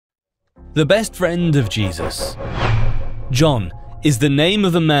The best friend of Jesus. John is the name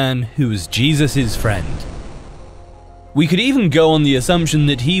of the man who was Jesus' friend. We could even go on the assumption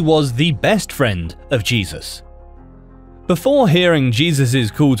that he was the best friend of Jesus. Before hearing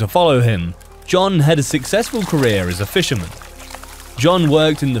Jesus' call to follow him, John had a successful career as a fisherman. John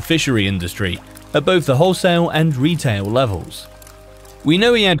worked in the fishery industry at both the wholesale and retail levels. We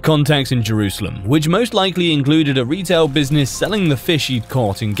know he had contacts in Jerusalem, which most likely included a retail business selling the fish he'd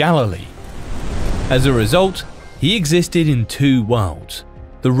caught in Galilee. As a result, he existed in two worlds,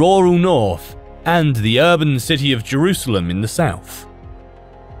 the rural north and the urban city of Jerusalem in the south.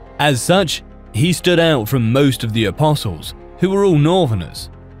 As such, he stood out from most of the apostles, who were all northerners,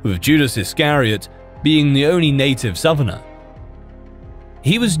 with Judas Iscariot being the only native southerner.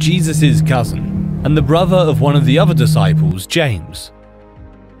 He was Jesus' cousin and the brother of one of the other disciples, James.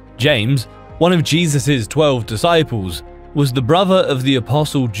 James, one of Jesus' 12 disciples, was the brother of the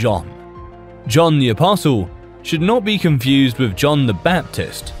apostle John. John the Apostle should not be confused with John the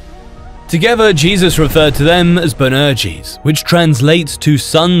Baptist. Together, Jesus referred to them as Boanerges, which translates to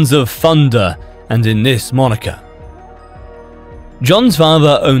sons of thunder, and in this moniker. John's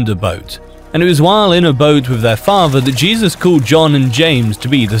father owned a boat, and it was while in a boat with their father that Jesus called John and James to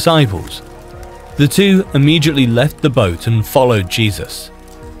be disciples. The two immediately left the boat and followed Jesus.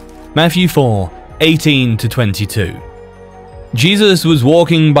 Matthew 4:18-22. Jesus was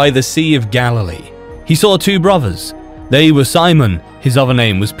walking by the Sea of Galilee. He saw two brothers. They were Simon, his other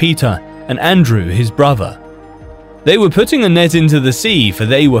name was Peter, and Andrew, his brother. They were putting a net into the sea, for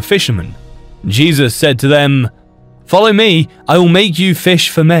they were fishermen. Jesus said to them, "Follow me, I will make you fish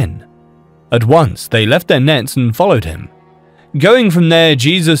for men." At once they left their nets and followed him. Going from there,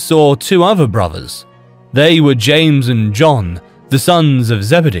 Jesus saw two other brothers. They were James and John, the sons of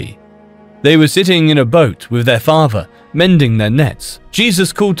Zebedee. They were sitting in a boat with their father, mending their nets.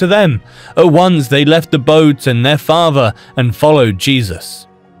 Jesus called to them. At once they left the boat and their father and followed Jesus.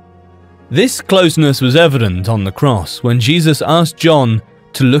 This closeness was evident on the cross when Jesus asked John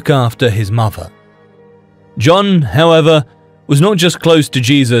to look after his mother. John, however, was not just close to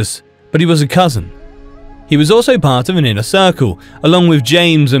Jesus, but he was a cousin. He was also part of an inner circle, along with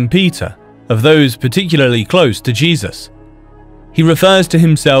James and Peter, of those particularly close to Jesus. He refers to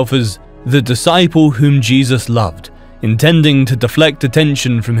himself as the disciple whom Jesus loved, intending to deflect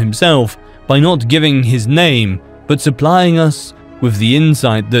attention from himself by not giving his name, but supplying us with the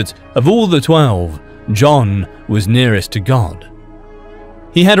insight that, of all the 12, John was nearest to God.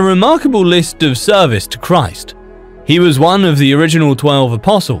 He had a remarkable list of service to Christ. He was one of the original 12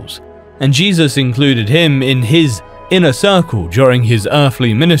 apostles, and Jesus included him in his inner circle during his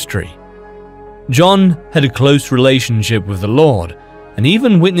earthly ministry. John had a close relationship with the Lord, and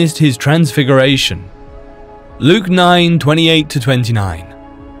even witnessed his transfiguration. Luke 9:28-29.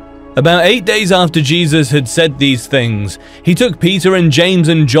 About 8 days after Jesus had said these things, he took Peter and James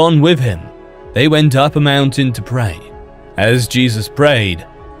and John with him. They went up a mountain to pray. As Jesus prayed,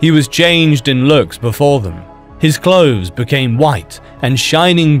 he was changed in looks before them. His clothes became white and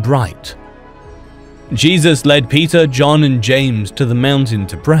shining bright. Jesus led Peter, John, and James to the mountain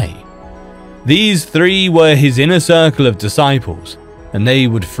to pray. These three were his inner circle of disciples, and they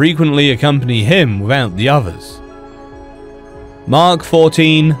would frequently accompany him without the others. Mark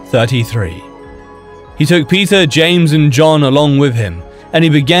 14:33. He took Peter, James, and John along with him, and he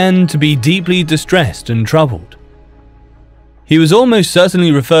began to be deeply distressed and troubled. He was almost certainly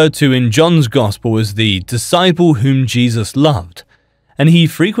referred to in John's Gospel as the disciple whom Jesus loved, and he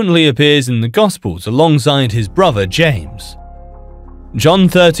frequently appears in the Gospels alongside his brother James. John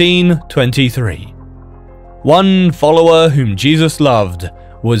 13:23. One follower whom Jesus loved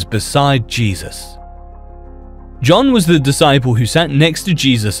was beside Jesus. John was the disciple who sat next to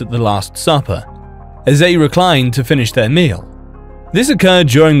Jesus at the Last Supper, as they reclined to finish their meal. This occurred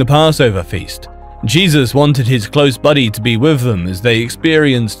during the Passover feast. Jesus wanted his close buddy to be with them as they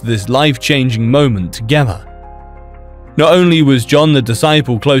experienced this life-changing moment together. Not only was John the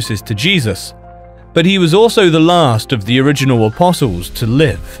disciple closest to Jesus, but he was also the last of the original apostles to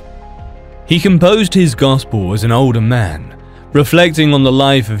live. He composed his gospel as an older man, reflecting on the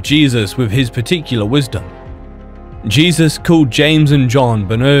life of Jesus with his particular wisdom. Jesus called James and John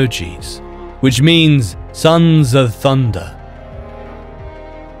Boanerges, which means sons of thunder.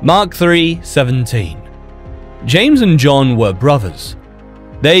 Mark 3:17. James and John were brothers.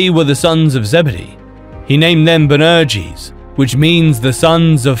 They were the sons of Zebedee. He named them Boanerges, which means the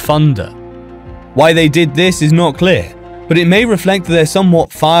sons of thunder. Why they did this is not clear, but it may reflect their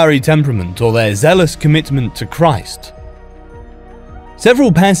somewhat fiery temperament or their zealous commitment to Christ.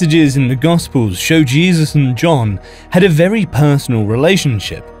 Several passages in the Gospels show Jesus and John had a very personal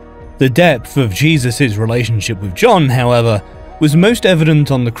relationship. The depth of Jesus' relationship with John, however, was most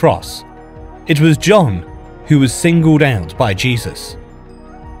evident on the cross. It was John who was singled out by Jesus.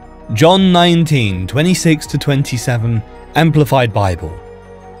 John 19:26-27, Amplified Bible.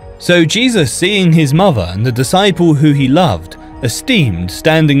 So Jesus, seeing his mother and the disciple who he loved, esteemed,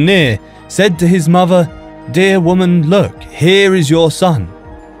 standing near, said to his mother, "Dear woman, look, here is your son."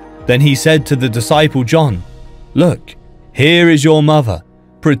 Then he said to the disciple John, "Look, here is your mother.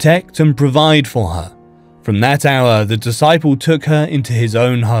 Protect and provide for her." From that hour, the disciple took her into his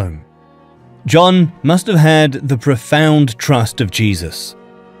own home. John must have had the profound trust of Jesus.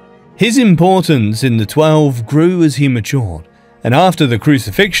 His importance in the 12 grew as he matured, and after the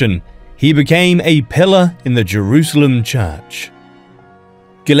crucifixion, he became a pillar in the Jerusalem church.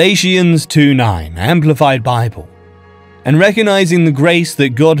 Galatians 2:9, Amplified Bible. And recognizing the grace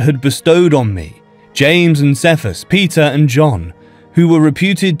that God had bestowed on me, James and Cephas, Peter and John, who were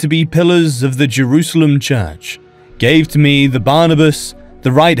reputed to be pillars of the Jerusalem church, gave to me the Barnabas,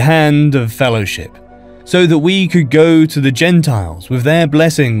 the right hand of fellowship, so that we could go to the Gentiles with their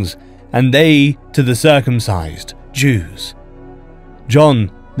blessings, and they to the circumcised Jews.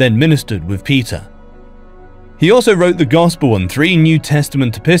 John then ministered with Peter. He also wrote the Gospel and 3 New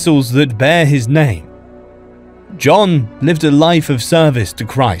Testament epistles that bear his name. John lived a life of service to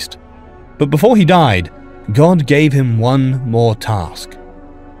Christ, but before he died, God gave him one more task: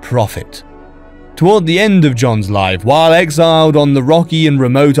 prophet. Toward the end of John's life, while exiled on the rocky and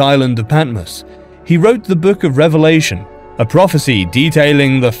remote island of Patmos, he wrote the book of Revelation, a prophecy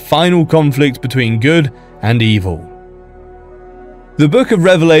detailing the final conflict between good and evil. The book of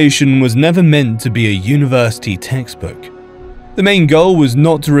Revelation was never meant to be a university textbook. The main goal was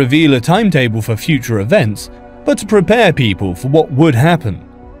not to reveal a timetable for future events, but to prepare people for what would happen.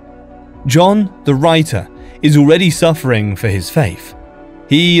 John, the writer, is already suffering for his faith.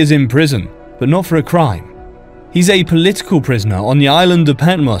 He is in prison, but not for a crime. He's a political prisoner on the island of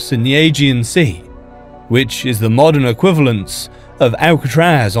Patmos in the Aegean Sea, which is the modern equivalent of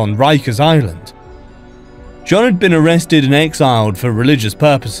Alcatraz on Rikers Island. John had been arrested and exiled for religious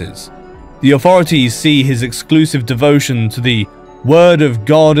purposes. The authorities see his exclusive devotion to the Word of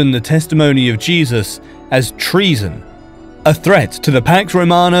God and the testimony of Jesus as treason, a threat to the Pax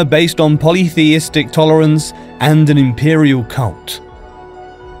Romana based on polytheistic tolerance and an imperial cult.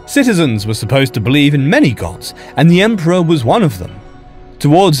 Citizens were supposed to believe in many gods, and the emperor was one of them.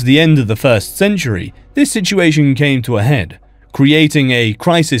 Towards the end of the 1st century, this situation came to a head, creating a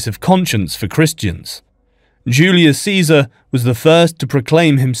crisis of conscience for Christians. Julius Caesar was the first to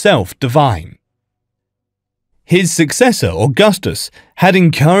proclaim himself divine. His successor, Augustus, had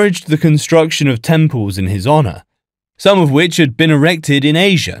encouraged the construction of temples in his honor, some of which had been erected in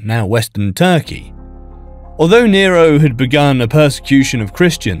Asia, now Western Turkey. Although Nero had begun a persecution of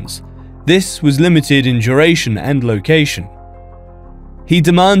Christians, this was limited in duration and location. He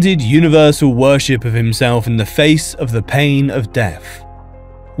demanded universal worship of himself in the face of the pain of death.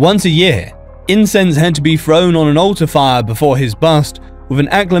 Once a year, incense had to be thrown on an altar fire before his bust with an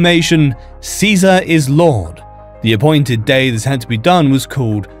acclamation, "Caesar is Lord." The appointed day this had to be done was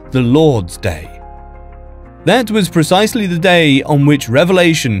called the Lord's Day. That was precisely the day on which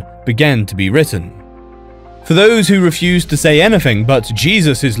Revelation began to be written. For those who refused to say anything but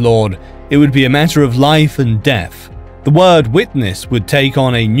Jesus is Lord, it would be a matter of life and death. The word witness would take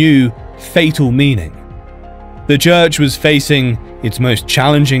on a new, fatal meaning. The church was facing its most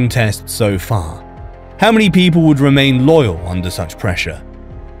challenging test so far. How many people would remain loyal under such pressure?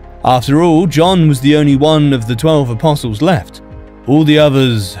 After all, John was the only one of the 12 apostles left. All the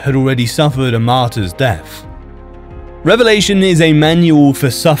others had already suffered a martyr's death. Revelation is a manual for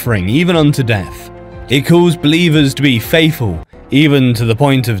suffering even unto death. It calls believers to be faithful even to the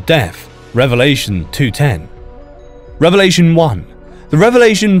point of death. Revelation 2:10. Revelation 1. The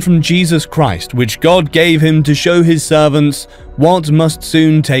revelation from Jesus Christ, which God gave him to show his servants what must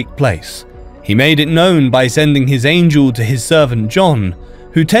soon take place. He made it known by sending his angel to his servant John,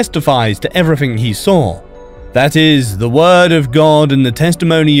 who testifies to everything he saw. That is, the word of God and the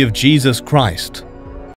testimony of Jesus Christ.